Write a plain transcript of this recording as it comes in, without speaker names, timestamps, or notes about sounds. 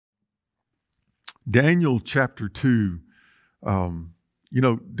Daniel chapter 2,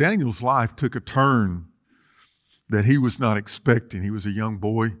 Daniel's life took a turn that he was not expecting. He was a young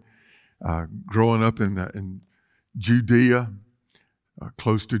boy growing up in Judea,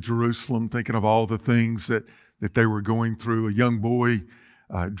 close to Jerusalem, thinking of all the things that they were going through. A young boy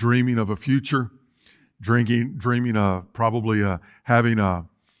dreaming of a future, dreaming of probably having a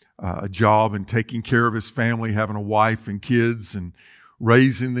job and taking care of his family, having a wife and kids and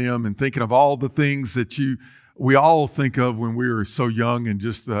raising them, and thinking of all the things that we all think of when we were so young, and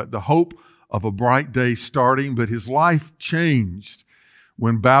just the hope of a bright day starting. But his life changed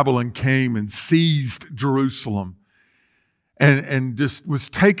when Babylon came and seized Jerusalem and just was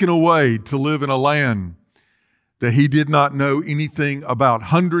taken away to live in a land that he did not know anything about,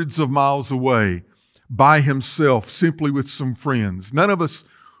 hundreds of miles away by himself, simply with some friends. None of us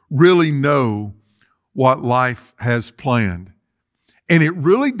really know what life has planned. And it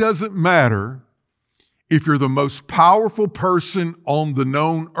really doesn't matter if you're the most powerful person on the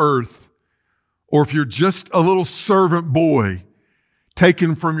known earth, or if you're just a little servant boy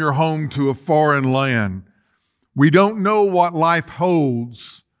taken from your home to a foreign land. We don't know what life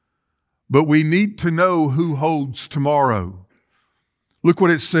holds, but we need to know who holds tomorrow. Look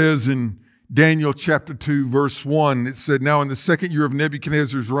what it says in Daniel chapter 2, verse 1. It said, "Now in the second year of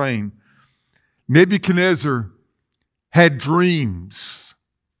Nebuchadnezzar's reign, Nebuchadnezzar had dreams,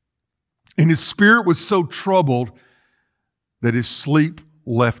 and his spirit was so troubled that his sleep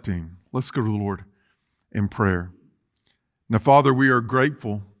left him." Let's go to the Lord in prayer. Now, Father, we are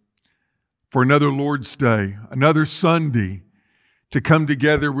grateful for another Lord's Day, another Sunday to come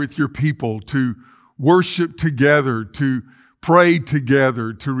together with your people, to worship together, to pray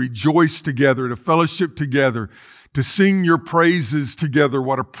together, to rejoice together, to fellowship together, to sing your praises together.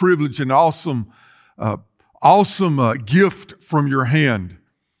 What a privilege and awesome gift from your hand.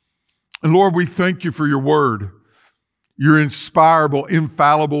 And Lord, we thank you for your word, your inspirable,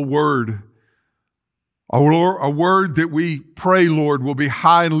 infallible word. A word that we pray, Lord, will be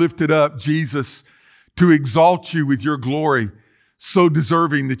high and lifted up, Jesus, to exalt you with your glory, so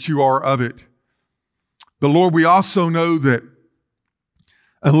deserving that you are of it. But Lord, we also know that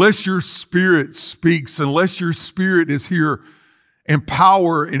unless your Spirit speaks, unless your Spirit is here in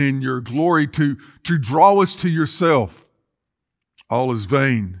power and in your glory to draw us to yourself, all is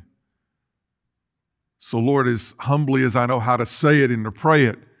vain. So Lord, as humbly as I know how to say it and to pray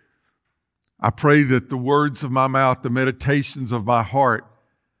it, I pray that the words of my mouth, the meditations of my heart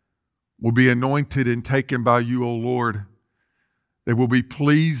will be anointed and taken by you, O Lord. They will be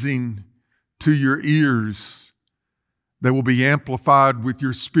pleasing to your ears. They will be amplified with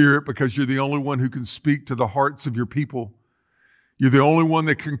your Spirit, because you're the only one who can speak to the hearts of your people. You're the only one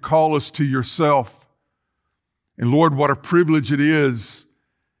that can call us to yourself. And Lord, what a privilege it is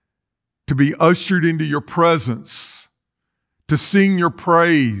to be ushered into your presence, to sing your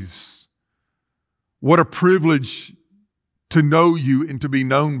praise. What a privilege to know you and to be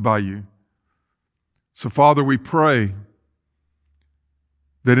known by you. So, Father, we pray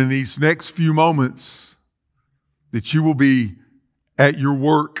that in these next few moments that you will be at your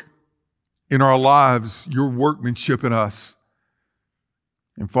work in our lives, your workmanship in us.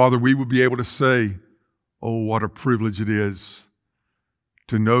 And Father, we will be able to say, oh, what a privilege it is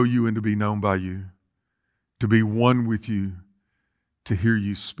to know you and to be known by you, to be one with you, to hear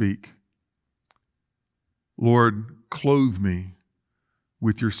you speak. Lord, clothe me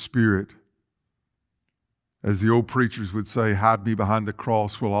with your Spirit. As the old preachers would say, hide me behind the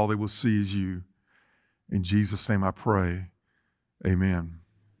cross where all they will see is you. In Jesus' name I pray, amen.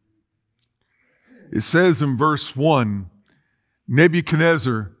 It says in verse 1,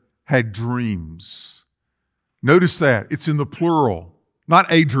 Nebuchadnezzar had dreams. Notice that. It's in the plural,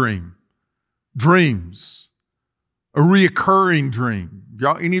 not a dream. Dreams. A reoccurring dream.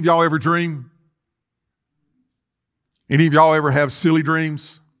 Any of y'all ever dream? Any of y'all ever have silly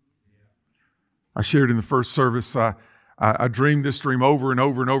dreams? I shared in the first service, I dreamed this dream over and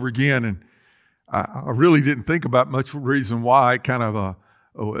over and over again, and I really didn't think about much reason why. It kind of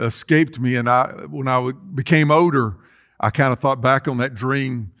escaped me, and when I became older, I kind of thought back on that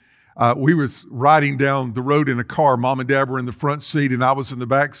dream. We was riding down the road in a car. Mom and Dad were in the front seat, and I was in the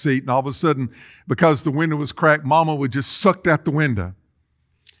back seat, and all of a sudden, because the window was cracked, Mama would just suck out the window.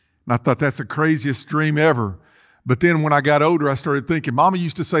 And I thought, that's the craziest dream ever. But then when I got older, I started thinking, Mama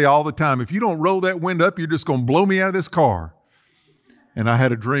used to say all the time, if you don't roll that window up, you're just going to blow me out of this car. And I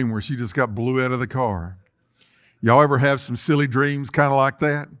had a dream where she just got blew out of the car. Y'all ever have some silly dreams kind of like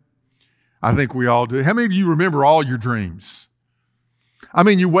that? I think we all do. How many of you remember all your dreams? I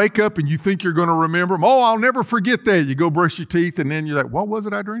mean, you wake up and you think you're going to remember them. Oh, I'll never forget that. You go brush your teeth, and then you're like, what was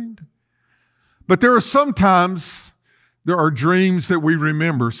it I dreamed? But there are dreams that we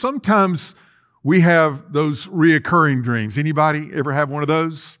remember. Sometimes we have those reoccurring dreams. Anybody ever have one of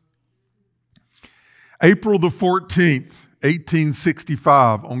those? April the 14th,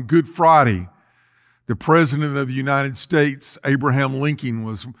 1865, on Good Friday, the President of the United States, Abraham Lincoln,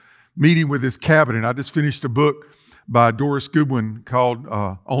 was meeting with his cabinet. I just finished a book by Doris Goodwin called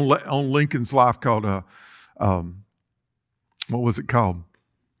on Lincoln's life called, what was it called?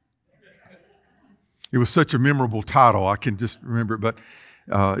 It was such a memorable title, I can just remember it, but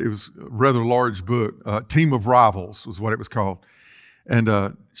it was a rather large book. Team of Rivals was what it was called.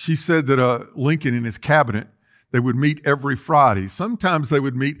 And she said that Lincoln and his cabinet, they would meet every Friday. Sometimes they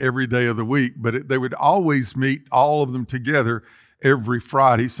would meet every day of the week, but they would always meet all of them together every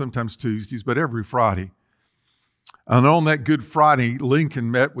Friday, sometimes Tuesdays, but every Friday. And on that Good Friday, Lincoln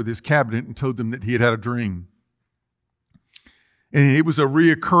met with his cabinet and told them that he had had a dream. And it was a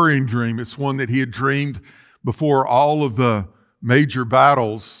reoccurring dream. It's one that he had dreamed before all of the major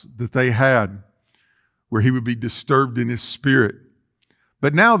battles that they had, where he would be disturbed in his spirit.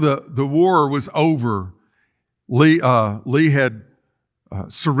 But now the war was over. Lee had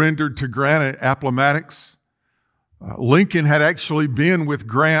surrendered to Grant at Appomattox. Lincoln had actually been with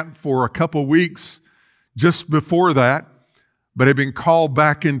Grant for a couple weeks just before that, but had been called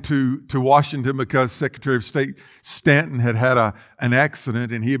back into Washington because Secretary of State Stanton had an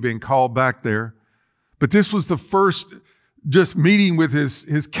accident and he had been called back there. But this was the first just meeting with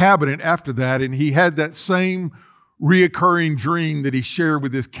his cabinet after that, and he had that same reoccurring dream that he shared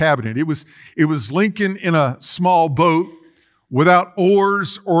with his cabinet. It was Lincoln in a small boat without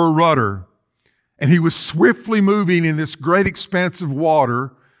oars or a rudder, and he was swiftly moving in this great expanse of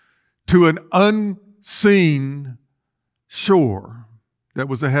water to an unseen shore that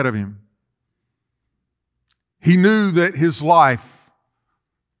was ahead of him. He knew that his life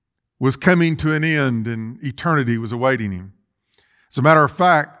was coming to an end and eternity was awaiting him. As a matter of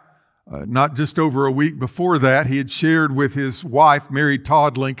fact, not just over a week before that, he had shared with his wife, Mary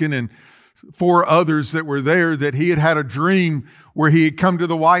Todd Lincoln, and 4 others that were there, that he had had a dream where he had come to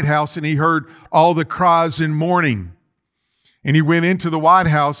the White House and he heard all the cries in mourning. And he went into the White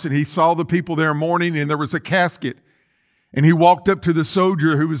House and he saw the people there mourning, and there was a casket. And he walked up to the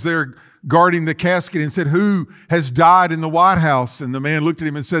soldier who was there guarding the casket and said, "Who has died in the White House?" And the man looked at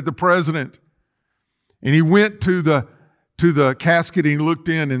him and said, "The president." And he went to the casket and he looked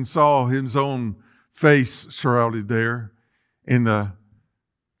in and saw his own face shrouded there in the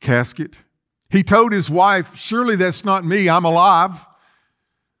casket. He told his wife, "Surely that's not me, I'm alive."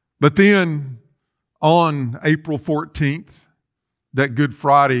 But then on April 14th, that Good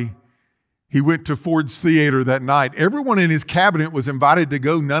Friday, he went to Ford's Theater that night. Everyone in his cabinet was invited to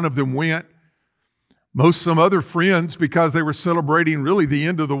go. None of them went. Some other friends, because they were celebrating really the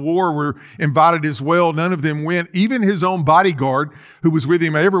end of the war, were invited as well. None of them went. Even his own bodyguard, who was with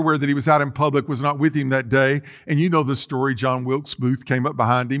him everywhere that he was out in public, was not with him that day. And you know the story. John Wilkes Booth came up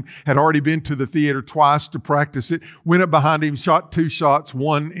behind him, had already been to the theater twice to practice it, went up behind him, shot 2 shots,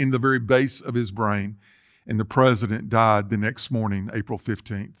 one in the very base of his brain. And the president died the next morning, April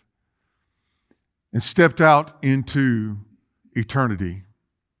 15th, and stepped out into eternity.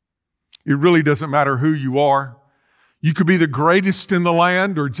 It really doesn't matter who you are. You could be the greatest in the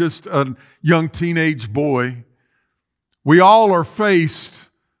land or just a young teenage boy. We all are faced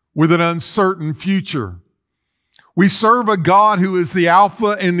with an uncertain future. We serve a God who is the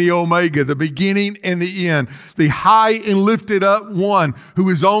Alpha and the Omega, the beginning and the end, the high and lifted up one who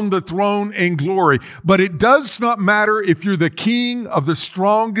is on the throne in glory. But it does not matter if you're the king of the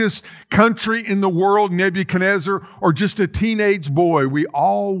strongest country in the world, Nebuchadnezzar, or just a teenage boy. We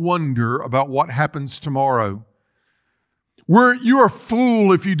all wonder about what happens tomorrow. You're a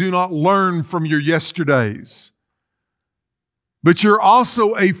fool if you do not learn from your yesterdays. But you're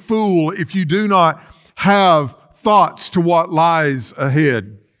also a fool if you do not have thoughts to what lies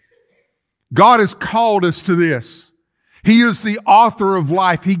ahead. God has called us to this. He is the author of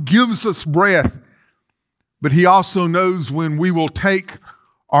life. He gives us breath, but He also knows when we will take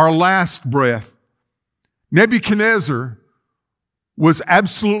our last breath. Nebuchadnezzar was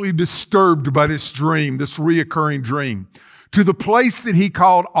absolutely disturbed by this dream, this reoccurring dream, to the place that he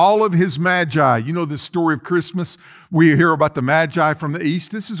called all of his magi. You know the story of Christmas. We hear about the magi from the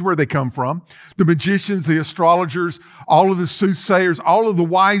east. This is where they come from. The magicians, the astrologers, all of the soothsayers, all of the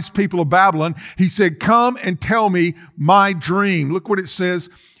wise people of Babylon. He said, "Come and tell me my dream." Look what it says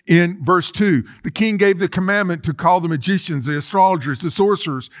in verse 2. The king gave the commandment to call the magicians, the astrologers, the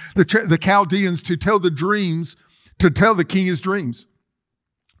sorcerers, the Chaldeans to tell the king his dreams.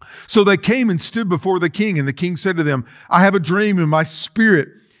 So they came and stood before the king, and the king said to them, "I have a dream, and my spirit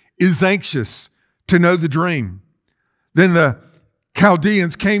is anxious." to know the dream. Then the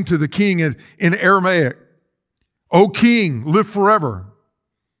Chaldeans came to the king in Aramaic. O king, live forever.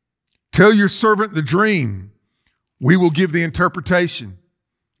 Tell your servant the dream. We will give the interpretation.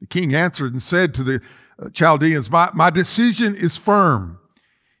 The king answered and said to the Chaldeans, my decision is firm.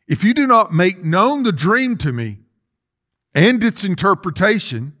 If you do not make known the dream to me and its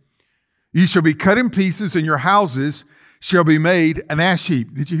interpretation, you shall be cut in pieces and your houses shall be made an ash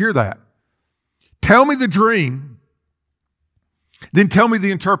heap. Did you hear that? Tell me the dream, then tell me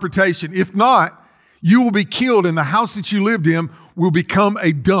the interpretation. If not, you will be killed and the house that you lived in will become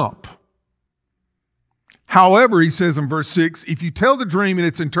a dump. However, he says in verse 6, if you tell the dream and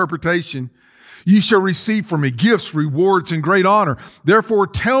its interpretation, you shall receive from me gifts, rewards, and great honor. Therefore,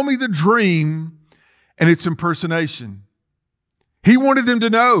 tell me the dream and its impersonation. He wanted them to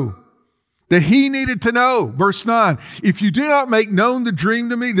know that he needed to know. Verse 9, if you do not make known the dream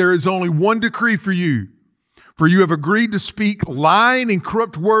to me, there is only one decree for you. For you have agreed to speak lying and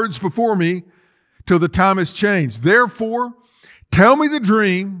corrupt words before me till the time has changed. Therefore, tell me the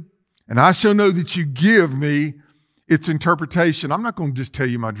dream, and I shall know that you give me its interpretation. I'm not going to just tell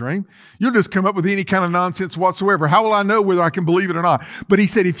you my dream. You'll just come up with any kind of nonsense whatsoever. How will I know whether I can believe it or not? But he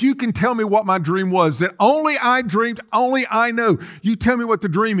said, if you can tell me what my dream was, that only I dreamed, only I know. You tell me what the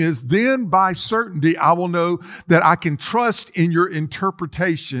dream is, then by certainty I will know that I can trust in your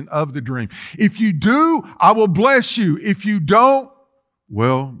interpretation of the dream. If you do, I will bless you. If you don't,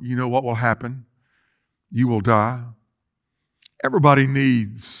 well, you know what will happen. You will die. Everybody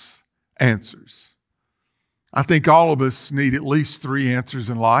needs answers. I think all of us need at least 3 answers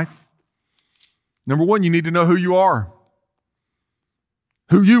in life. Number 1, you need to know who you are.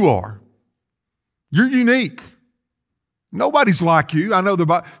 Who you are. You're unique. Nobody's like you. I know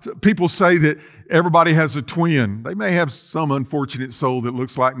people say that everybody has a twin. They may have some unfortunate soul that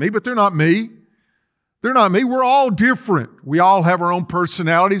looks like me, but they're not me. They're not me. We're all different. We all have our own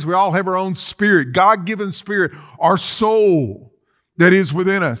personalities. We all have our own spirit, God-given spirit, our soul that is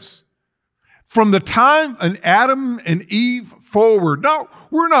within us. From the time an Adam and Eve forward, no,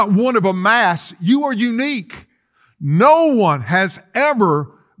 we're not one of a mass. You are unique. No one has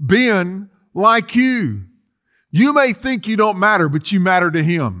ever been like you. You may think you don't matter, but you matter to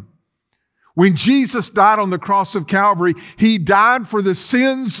Him. When Jesus died on the cross of Calvary, He died for the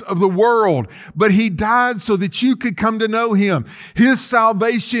sins of the world, but He died so that you could come to know Him. His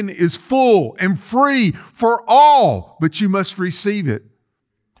salvation is full and free for all, but you must receive it.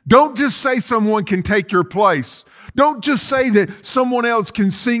 Don't just say someone can take your place. Don't just say that someone else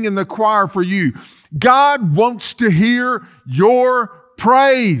can sing in the choir for you. God wants to hear your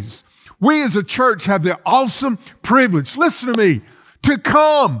praise. We as a church have the awesome privilege, listen to me, to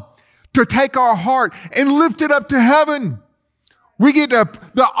come, to take our heart and lift it up to heaven. We get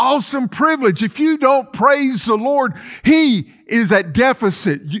the awesome privilege. If you don't praise the Lord, He is at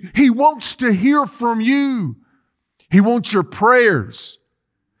deficit. He wants to hear from you. He wants your prayers.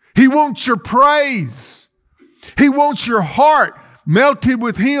 He wants your praise. He wants your heart melted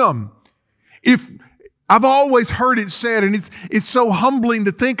with Him. If I've always heard it said, and it's so humbling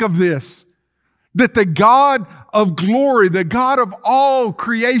to think of this, that the God of glory, the God of all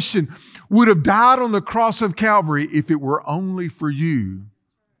creation, would have died on the cross of Calvary if it were only for you.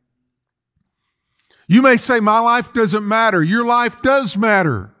 You may say, my life doesn't matter. Your life does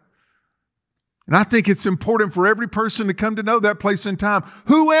matter. And I think it's important for every person to come to know that place in time.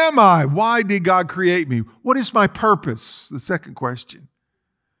 Who am I? Why did God create me? What is my purpose? The second question.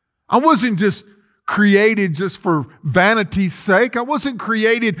 I wasn't just created just for vanity's sake. I wasn't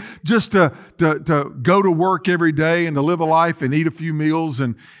created just to go to work every day and to live a life and eat a few meals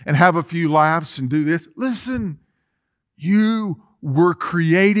and have a few laughs and do this. Listen, you were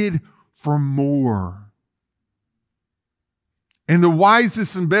created for more. And the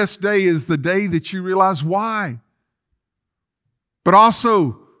wisest and best day is the day that you realize why. But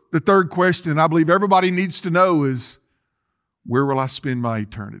also, the third question I believe everybody needs to know is, where will I spend my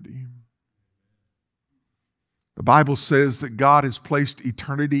eternity? The Bible says that God has placed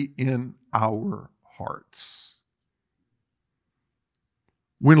eternity in our hearts.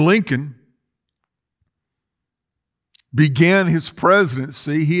 When Lincoln began his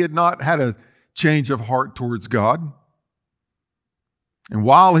presidency, he had not had a change of heart towards God. And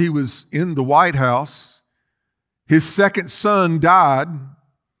while he was in the White House, his second son died.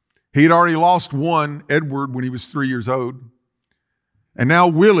 He had already lost one, Edward, when he was 3 years old. And now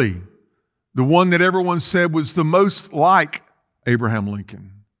Willie, the one that everyone said was the most like Abraham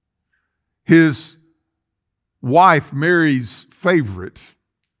Lincoln. His wife, Mary's favorite,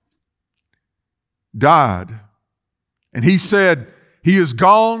 died. And he said, he is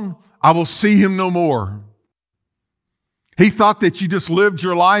gone I will see him no more. He thought that you just lived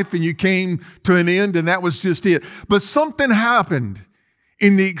your life and you came to an end and that was just it. But something happened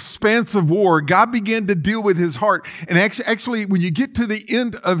in the expanse of war. God began to deal with his heart. And actually, when you get to the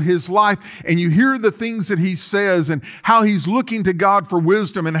end of his life and you hear the things that he says and how he's looking to God for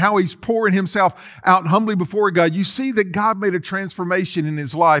wisdom and how he's pouring himself out humbly before God, you see that God made a transformation in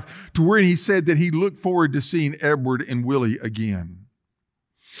his life to where he said that he looked forward to seeing Edward and Willie again.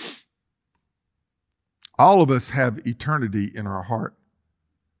 All of us have eternity in our heart.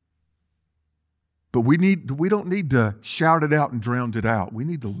 But we don't need to shout it out and drown it out. We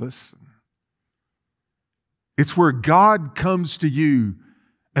need to listen. It's where God comes to you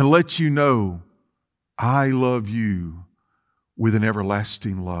and lets you know, I love you with an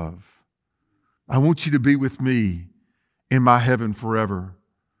everlasting love. I want you to be with me in my heaven forever.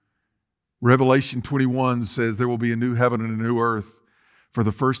 Revelation 21 says there will be a new heaven and a new earth, for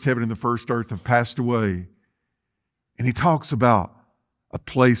the first heaven and the first earth have passed away. And he talks about a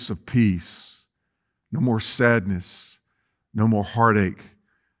place of peace. No more sadness, no more heartache,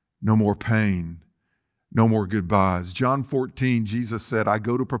 no more pain, no more goodbyes. John 14, Jesus said, I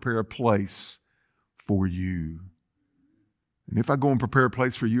go to prepare a place for you. And if I go and prepare a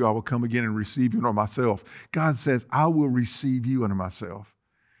place for you, I will come again and receive you unto myself. God says, I will receive you unto myself.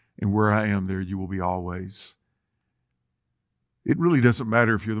 And where I am, there you will be always. It really doesn't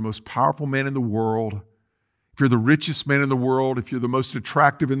matter if you're the most powerful man in the world, if you're the richest man in the world, if you're the most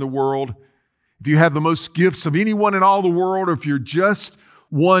attractive in the world, if you have the most gifts of anyone in all the world, or if you're just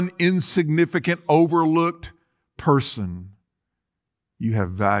one insignificant, overlooked person, you have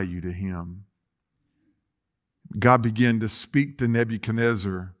value to him. God began to speak to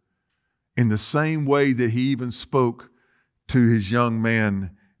Nebuchadnezzar in the same way that he even spoke to his young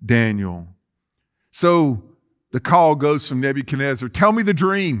man, Daniel. So the call goes from Nebuchadnezzar, tell me the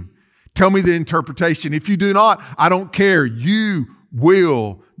dream, tell me the interpretation. If you do not, I don't care. You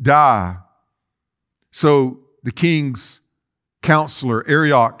will die. So the king's counselor,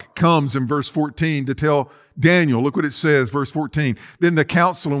 Arioch, comes in verse 14 to tell Daniel. Look what it says, verse 14. Then the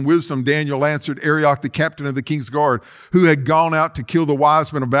counsel and wisdom Daniel answered Arioch, the captain of the king's guard, who had gone out to kill the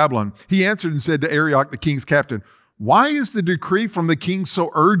wise men of Babylon. He answered and said to Arioch, the king's captain, why is the decree from the king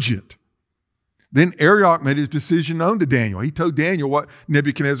so urgent? Then Arioch made his decision known to Daniel. He told Daniel what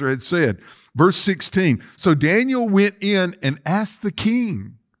Nebuchadnezzar had said. Verse 16. So Daniel went in and asked the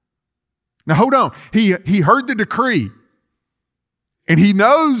king. Now hold on. He heard the decree. And he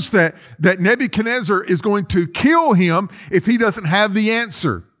knows that Nebuchadnezzar is going to kill him if he doesn't have the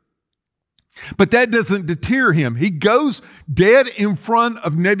answer. But that doesn't deter him. He goes dead in front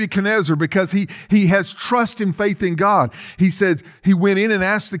of Nebuchadnezzar because he has trust and faith in God. He said he went in and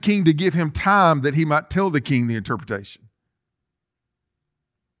asked the king to give him time that he might tell the king the interpretation.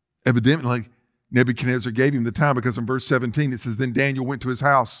 Evidently, Nebuchadnezzar gave him the time because in verse 17 it says, then Daniel went to his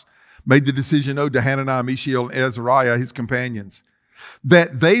house, made the decision known to Hananiah, Mishael, and Azariah, his companions,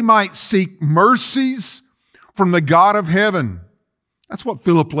 that they might seek mercies from the God of heaven. That's what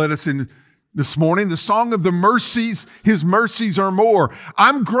Philip led us in this morning, the song of the mercies. His mercies are more.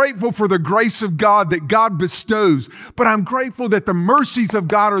 I'm grateful for the grace of God that God bestows, but I'm grateful that the mercies of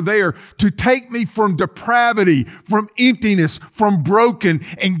God are there to take me from depravity, from emptiness, from broken,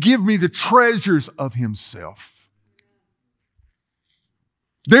 and give me the treasures of himself.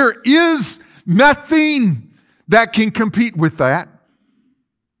 There is nothing that can compete with that.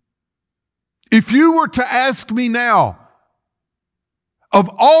 If you were to ask me now, of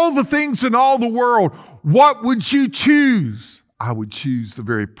all the things in all the world, what would you choose? I would choose the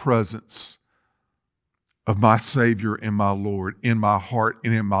very presence of my Savior and my Lord in my heart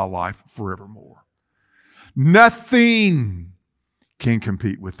and in my life forevermore. Nothing can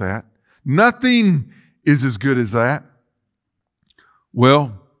compete with that. Nothing is as good as that.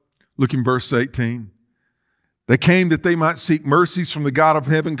 Well, look in verse 18. They came that they might seek mercies from the God of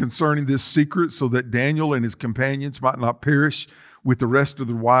heaven concerning this secret, so that Daniel and his companions might not perish with the rest of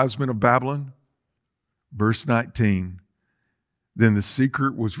the wise men of Babylon. Verse 19. Then the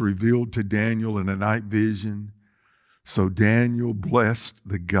secret was revealed to Daniel in a night vision. So Daniel blessed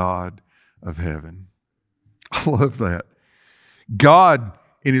the God of heaven. I love that. God,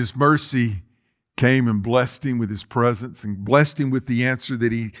 in his mercy, came and blessed him with his presence and blessed him with the answer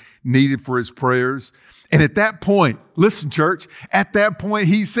that he needed for his prayers. And at that point, listen, church, at that point,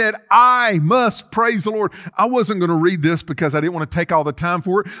 he said, I must praise the Lord. I wasn't going to read this because I didn't want to take all the time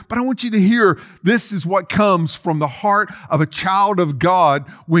for it, but I want you to hear this is what comes from the heart of a child of God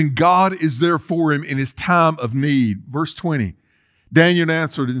when God is there for him in his time of need. Verse 20, Daniel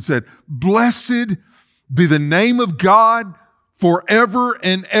answered and said, blessed be the name of God forever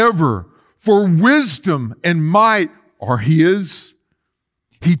and ever. For wisdom and might are His.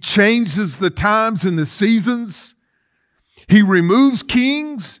 He changes the times and the seasons. He removes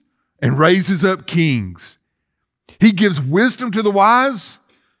kings and raises up kings. He gives wisdom to the wise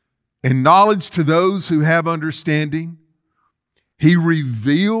and knowledge to those who have understanding. He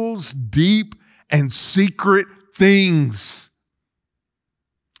reveals deep and secret things.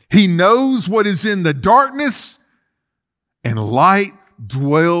 He knows what is in the darkness, and light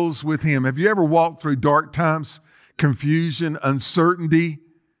dwells with Him. Have you ever walked through dark times? Confusion, uncertainty,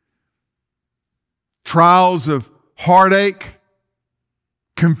 trials of heartache,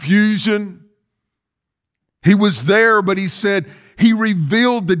 confusion. He was there, but He said He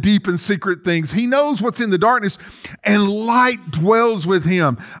revealed the deep and secret things. He knows what's in the darkness, and light dwells with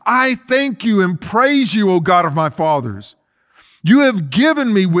Him. I thank You and praise You, O God of my fathers. You have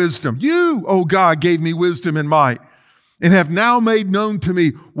given me wisdom. You, O God, gave me wisdom and might, and have now made known to me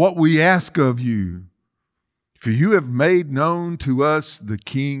what we ask of You. For You have made known to us the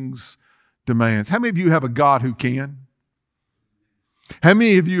King's demands. How many of you have a God who can? How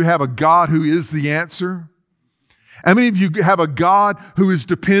many of you have a God who is the answer? How many of you have a God who is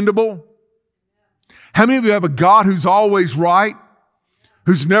dependable? How many of you have a God who's always right,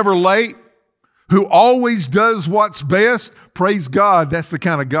 who's never late, who always does what's best? Praise God, that's the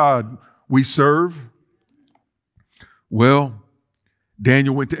kind of God we serve. Well,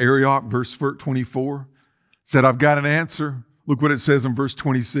 Daniel went to Arioch, verse 24, said, I've got an answer. Look what it says in verse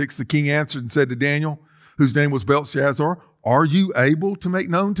 26. The king answered and said to Daniel, whose name was Belshazzar, are you able to make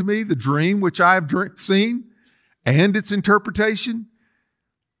known to me the dream which I have seen and its interpretation?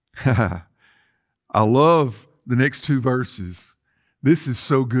 I love the next two verses. This is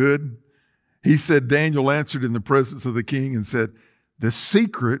so good. He said, Daniel answered in the presence of the king and said, the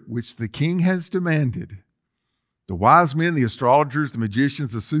secret which the king has demanded, the wise men, the astrologers, the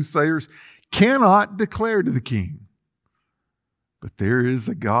magicians, the soothsayers cannot declare to the king. But there is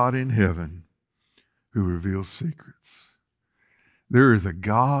a God in heaven who reveals secrets. There is a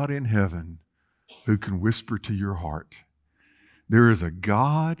God in heaven who can whisper to your heart. There is a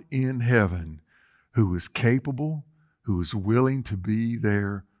God in heaven who is capable, who is willing to be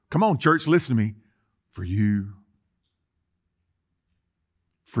there. Come on, church, listen to me. For you.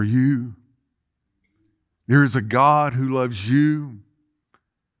 For you. There is a God who loves you.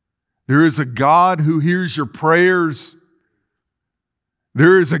 There is a God who hears your prayers.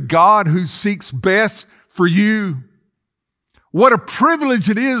 There is a God who seeks best for you. What a privilege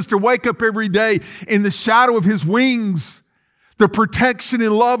it is to wake up every day in the shadow of His wings. The protection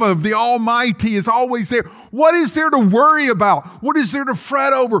and love of the Almighty is always there. What is there to worry about? What is there to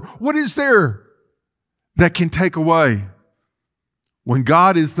fret over? What is there that can take away? When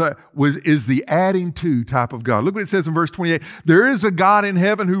God is the adding to type of God. Look what it says in verse 28. There is a God in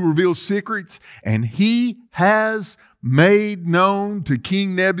heaven who reveals secrets, and He has made known to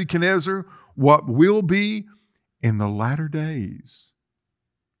King Nebuchadnezzar what will be in the latter days.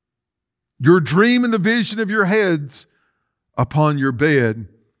 Your dream and the vision of your heads upon your bed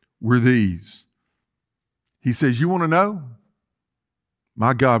were these. He says, you want to know?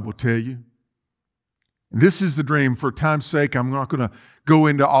 My God will tell you. And this is the dream. For time's sake, I'm not going to go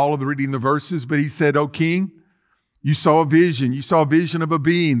into all of the reading the verses, but he said, O king, you saw a vision. You saw a vision of a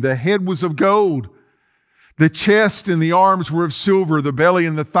being. The head was of gold. The chest and the arms were of silver. The belly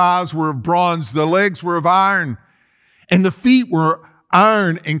and the thighs were of bronze. The legs were of iron. And the feet were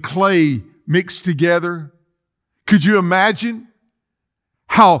iron and clay mixed together. Could you imagine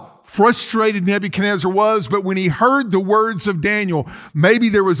how frustrated Nebuchadnezzar was? But when he heard the words of Daniel, maybe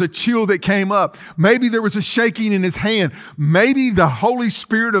there was a chill that came up. Maybe there was a shaking in his hand. Maybe the Holy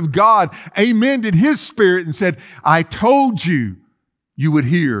Spirit of God amended his spirit and said, I told you, you would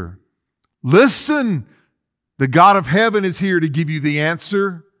hear. Listen, the God of heaven is here to give you the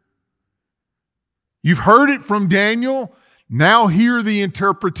answer. You've heard it from Daniel. Now hear the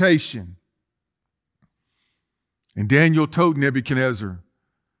interpretation. And Daniel told Nebuchadnezzar,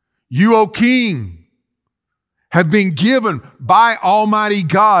 you, O king, have been given by Almighty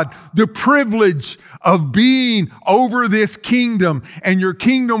God the privilege of being over this kingdom, and your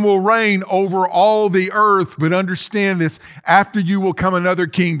kingdom will reign over all the earth. But understand this, after you will come another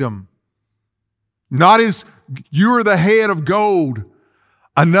kingdom. Not as you are the head of gold.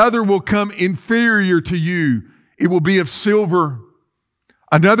 Another will come inferior to you. It will be of silver.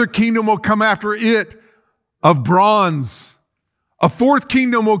 Another kingdom will come after it of bronze. A fourth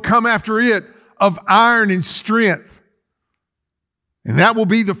kingdom will come after it of iron and strength. And that will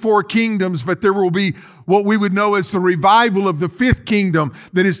be the four kingdoms, but there will be what we would know as the revival of the fifth kingdom,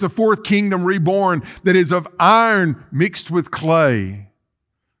 that is the fourth kingdom reborn, that is of iron mixed with clay.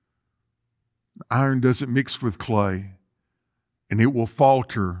 Iron doesn't mix with clay, and it will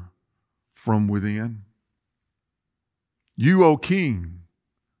falter from within. You, O King,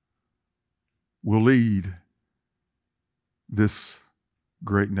 will lead this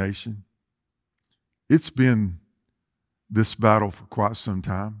great nation. It's been this battle for quite some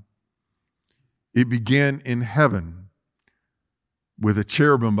time. It began in heaven with a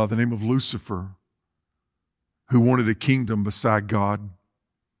cherubim by the name of Lucifer who wanted a kingdom beside God.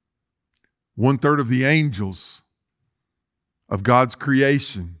 1/3 of the angels of God's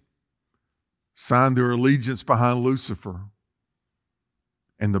creation signed their allegiance behind Lucifer,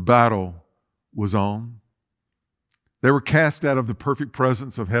 and the battle was on. They were cast out of the perfect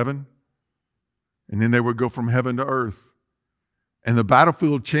presence of heaven, and then they would go from heaven to earth. And the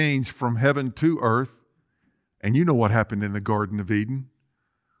battlefield changed from heaven to earth. And you know what happened in the Garden of Eden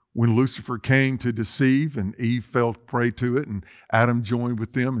when Lucifer came to deceive and Eve fell prey to it and Adam joined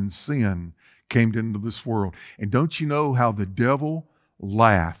with them and sin came into this world. And don't you know how the devil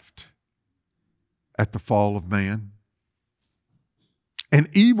laughed at the fall of man? And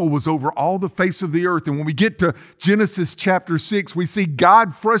evil was over all the face of the earth. And when we get to Genesis chapter 6, we see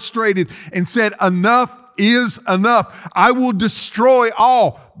God frustrated and said, enough is enough. I will destroy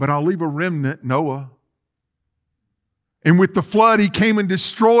all, but I'll leave a remnant, Noah. And with the flood, he came and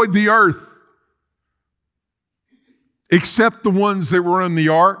destroyed the earth, except the ones that were in the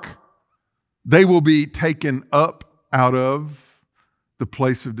ark. They will be taken up out of the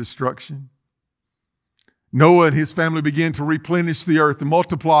place of destruction. Noah and his family began to replenish the earth and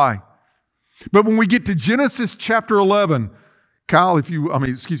multiply. But when we get to Genesis chapter 11, Kyle, if you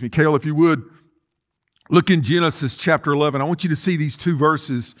would, look in Genesis chapter 11. I want you to see these two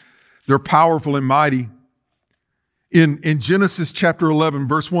verses. They're powerful and mighty. In Genesis chapter 11,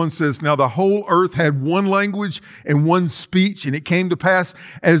 verse 1 says, now the whole earth had one language and one speech, and it came to pass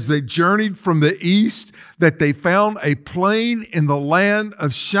as they journeyed from the east that they found a plain in the land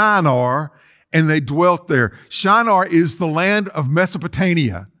of Shinar, and they dwelt there. Shinar is the land of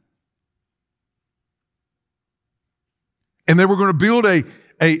Mesopotamia. And they were going to build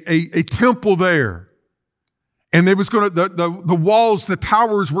a temple there. And they was going to, the walls, the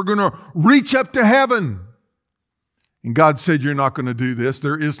towers were going to reach up to heaven. And God said, you're not going to do this.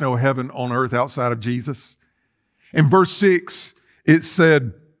 There is no heaven on earth outside of Jesus. In verse 6, it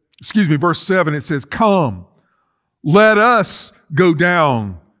said, verse 7, it says, come, let us go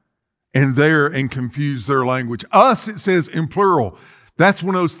down and there and confuse their language. Us, it says in plural. That's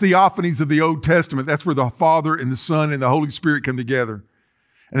one of those theophanies of the Old Testament. That's where the Father and the Son and the Holy Spirit come together.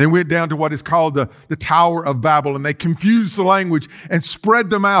 And they went down to what is called the Tower of Babel, and they confused the language and spread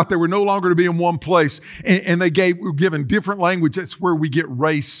them out. They were no longer to be in one place. And were given different language. That's where we get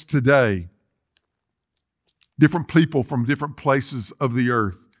race today. Different people from different places of the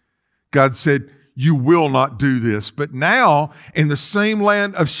earth. God said, you will not do this. But now, in the same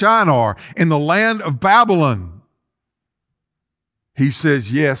land of Shinar, in the land of Babylon, he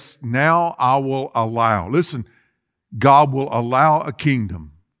says, yes, now I will allow. Listen, God will allow a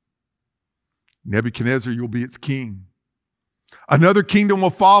kingdom. Nebuchadnezzar, you'll be its king. Another kingdom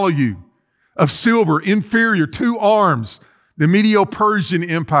will follow you, of silver, inferior, 2 arms, the Medo-Persian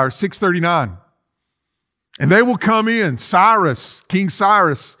Empire, 639. And they will come in. Cyrus, King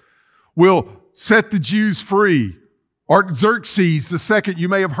Cyrus, will set the Jews free. Artaxerxes II, you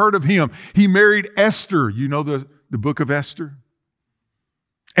may have heard of him. He married Esther. You know the book of Esther?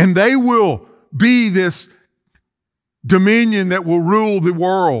 And they will be this dominion that will rule the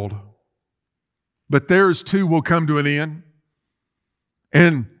world. But theirs too will come to an end.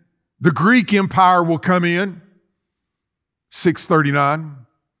 And the Greek Empire will come in, 639.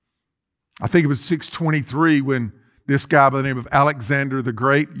 I think it was 623 when this guy by the name of Alexander the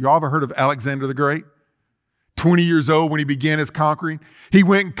Great, you all ever heard of Alexander the Great? 20 years old when he began his conquering. He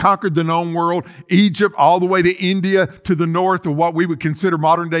went and conquered the known world, Egypt, all the way to India, to the north of what we would consider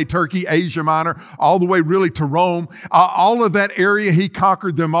modern-day Turkey, Asia Minor, all the way really to Rome. All of that area, he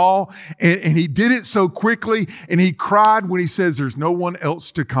conquered them all. And he did it so quickly, and he cried when he says, there's no one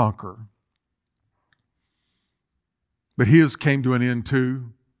else to conquer. But his came to an end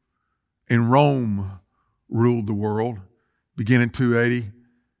too. And Rome ruled the world, beginning in 280.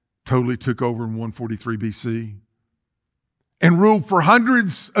 Totally took over in 143 BC and ruled for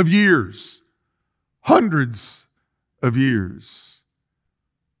hundreds of years. Hundreds of years.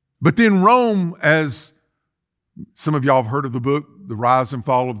 But then Rome, as some of y'all have heard of the book, The Rise and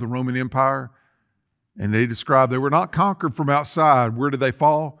Fall of the Roman Empire, And they describe they were not conquered from outside. Where did they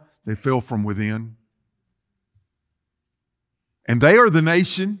fall? They fell from within. And they are the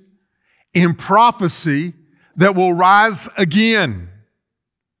nation in prophecy that will rise again.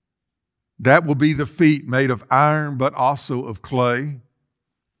 That will be the feet made of iron, but also of clay.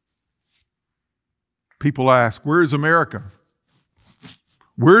 People ask, where is America?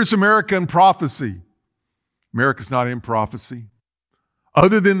 Where is America in prophecy? America's not in prophecy.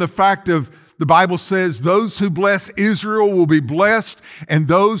 Other than the fact of the Bible says those who bless Israel will be blessed, and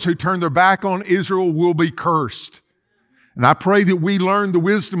those who turn their back on Israel will be cursed. And I pray that we learn the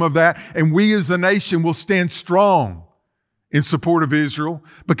wisdom of that, and we as a nation will stand strong in support of Israel,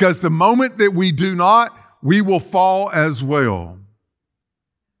 because the moment that we do not, we will fall as well,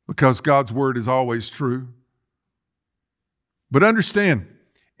 because God's word is always true. But understand,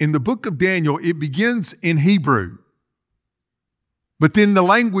 in the book of Daniel, it begins in Hebrew, but then the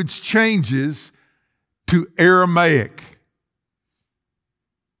language changes to Aramaic.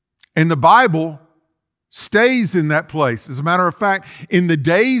 And the Bible stays in that place. As a matter of fact, in the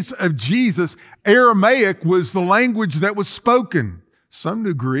days of Jesus, Aramaic was the language that was spoken. Some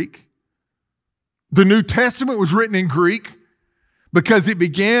knew Greek. The New Testament was written in Greek because it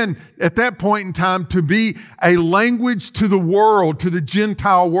began at that point in time to be a language to the world, to the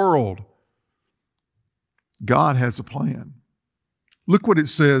Gentile world. God has a plan. Look what it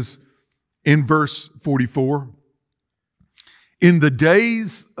says in verse 44. In the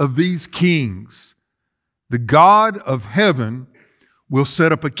days of these kings, the God of heaven will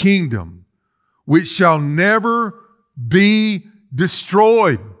set up a kingdom which shall never be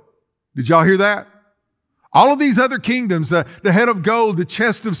destroyed. Did y'all hear that? All of these other kingdoms, the head of gold, the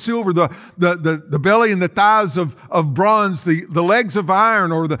chest of silver, the belly and the thighs of bronze, the legs of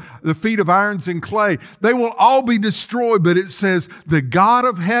iron, or the feet of irons and clay, they will all be destroyed. But it says, the God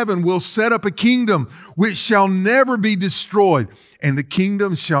of heaven will set up a kingdom which shall never be destroyed. And the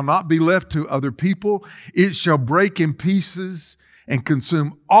kingdom shall not be left to other people. It shall break in pieces and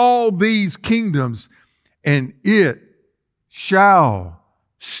consume all these kingdoms, and it shall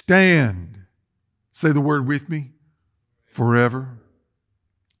stand. Say the word with me. Forever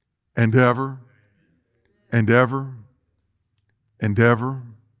and ever and ever and ever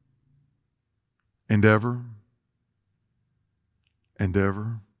and ever and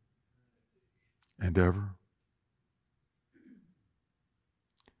ever and ever.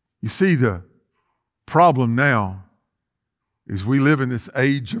 You see, the problem now is we live in this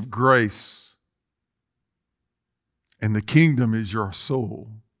age of grace, and the kingdom is your soul.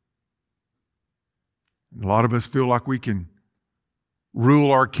 And a lot of us feel like we can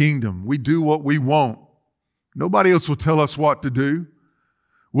rule our kingdom. We do what we want. Nobody else will tell us what to do.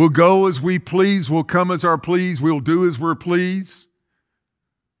 We'll go as we please. We'll come as our please. We'll do as we're pleased.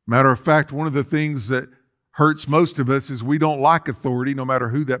 Matter of fact, one of the things that hurts most of us is we don't like authority, no matter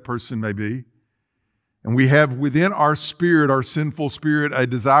who that person may be. And we have within our spirit, our sinful spirit, a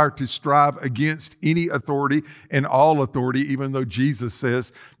desire to strive against any authority and all authority, even though Jesus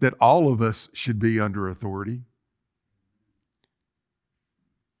says that all of us should be under authority.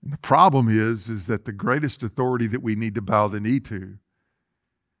 And the problem is that the greatest authority that we need to bow the knee to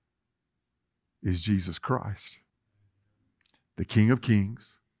is Jesus Christ, the King of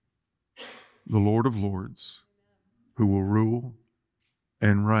Kings, the Lord of Lords, who will rule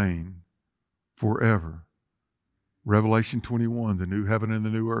and reign forever. Revelation 21, the new heaven and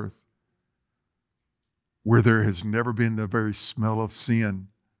the new earth, where there has never been the very smell of sin.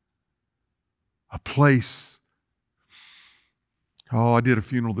 A place. Oh, I did a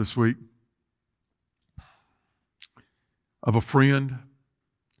funeral this week of a friend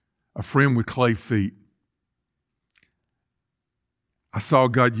with clay feet. I saw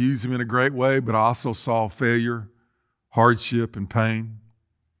God use him in a great way, but I also saw failure, hardship, and pain.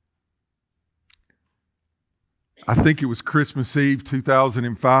 I think it was Christmas Eve,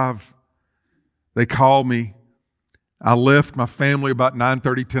 2005. They called me. I left my family about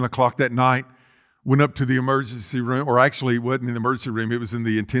 9:30, 10 o'clock that night, went up to the emergency room, or actually it wasn't in the emergency room, it was in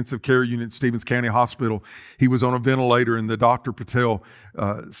the intensive care unit at Stevens County Hospital. He was on a ventilator, and the Dr. Patel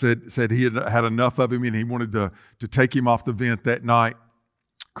said he had had enough of him and he wanted to take him off the vent that night,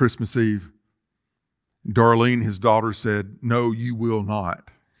 Christmas Eve. Darlene, his daughter, said, "No, you will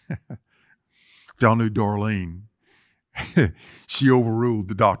not." Y'all knew Darlene. She overruled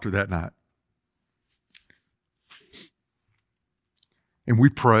the doctor that night. And we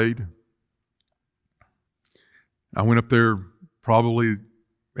prayed. I went up there probably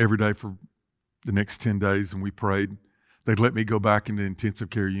every day for the next 10 days, and we prayed. they'd let me go back into the intensive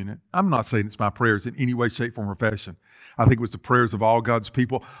care unit. I'm not saying it's my prayers in any way, shape, form, or fashion. I think it was the prayers of all God's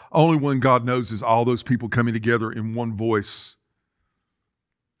people. Only one God knows is all those people coming together in one voice.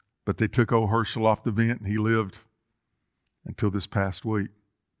 But they took old Herschel off the vent, and he lived until this past week.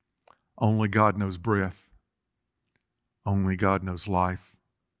 Only God knows breath. Only God knows life.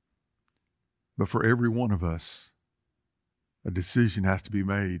 But for every one of us, a decision has to be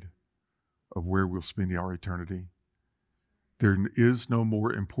made of where we'll spend our eternity. There is no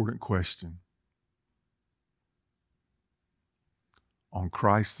more important question. On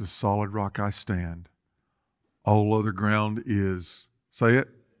Christ, the solid rock I stand. All other ground is, say it.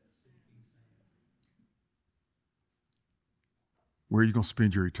 Where are you going to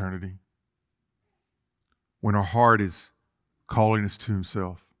spend your eternity? When our heart is calling us to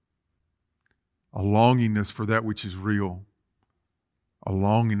Himself. A longingness for that which is real. A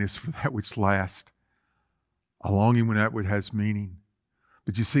longingness for that which lasts. A longing when that which has meaning.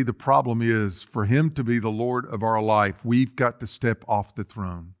 But you see, the problem is, for Him to be the Lord of our life, we've got to step off the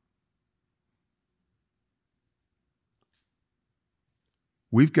throne.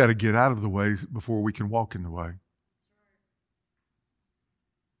 We've got to get out of the way before we can walk in the way.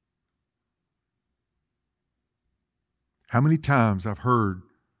 How many times I've heard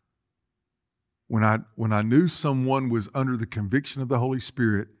when I knew someone was under the conviction of the Holy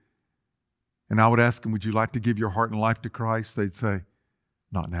Spirit, and I would ask them, would you like to give your heart and life to Christ? They'd say,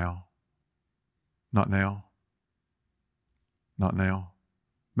 not now. Not now. Not now.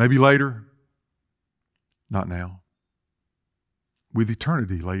 Maybe later. Not now. With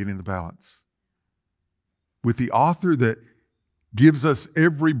eternity laying in the balance. With the author that gives us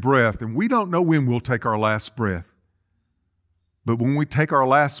every breath, and we don't know when we'll take our last breath. But when we take our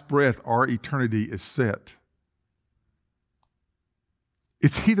last breath, our eternity is set.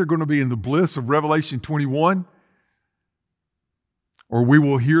 It's either going to be in the bliss of Revelation 21, or we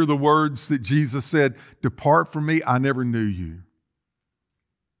will hear the words that Jesus said, "Depart from me, I never knew you."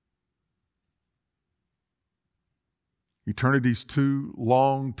 Eternity's too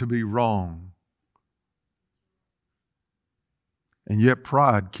long to be wrong. And yet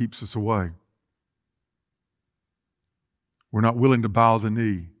pride keeps us away. We're not willing to bow the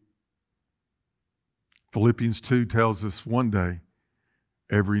knee. Philippians 2 tells us one day,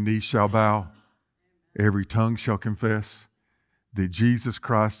 every knee shall bow, every tongue shall confess that Jesus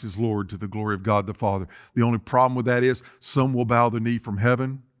Christ is Lord, to the glory of God the Father. The only problem with that is some will bow the knee from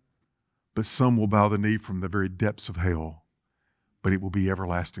heaven, but some will bow the knee from the very depths of hell. But it will be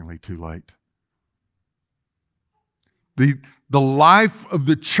everlastingly too late. The life of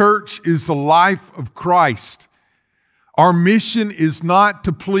the church is the life of Christ. Our mission is not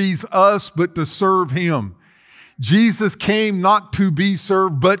to please us, but to serve Him. Jesus came not to be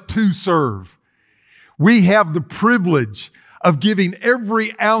served, but to serve. We have the privilege of giving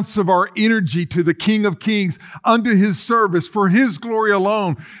every ounce of our energy to the King of Kings unto His service for His glory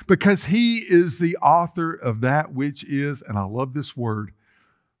alone, because He is the author of that which is, and I love this word,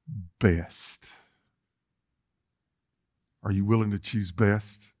 best. Are you willing to choose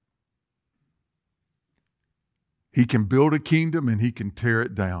best? He can build a kingdom and He can tear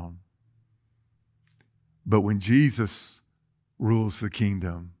it down. But when Jesus rules the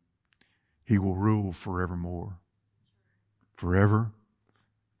kingdom, He will rule forevermore. Forever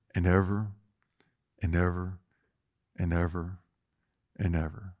and ever and ever and ever and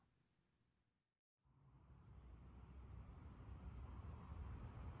ever.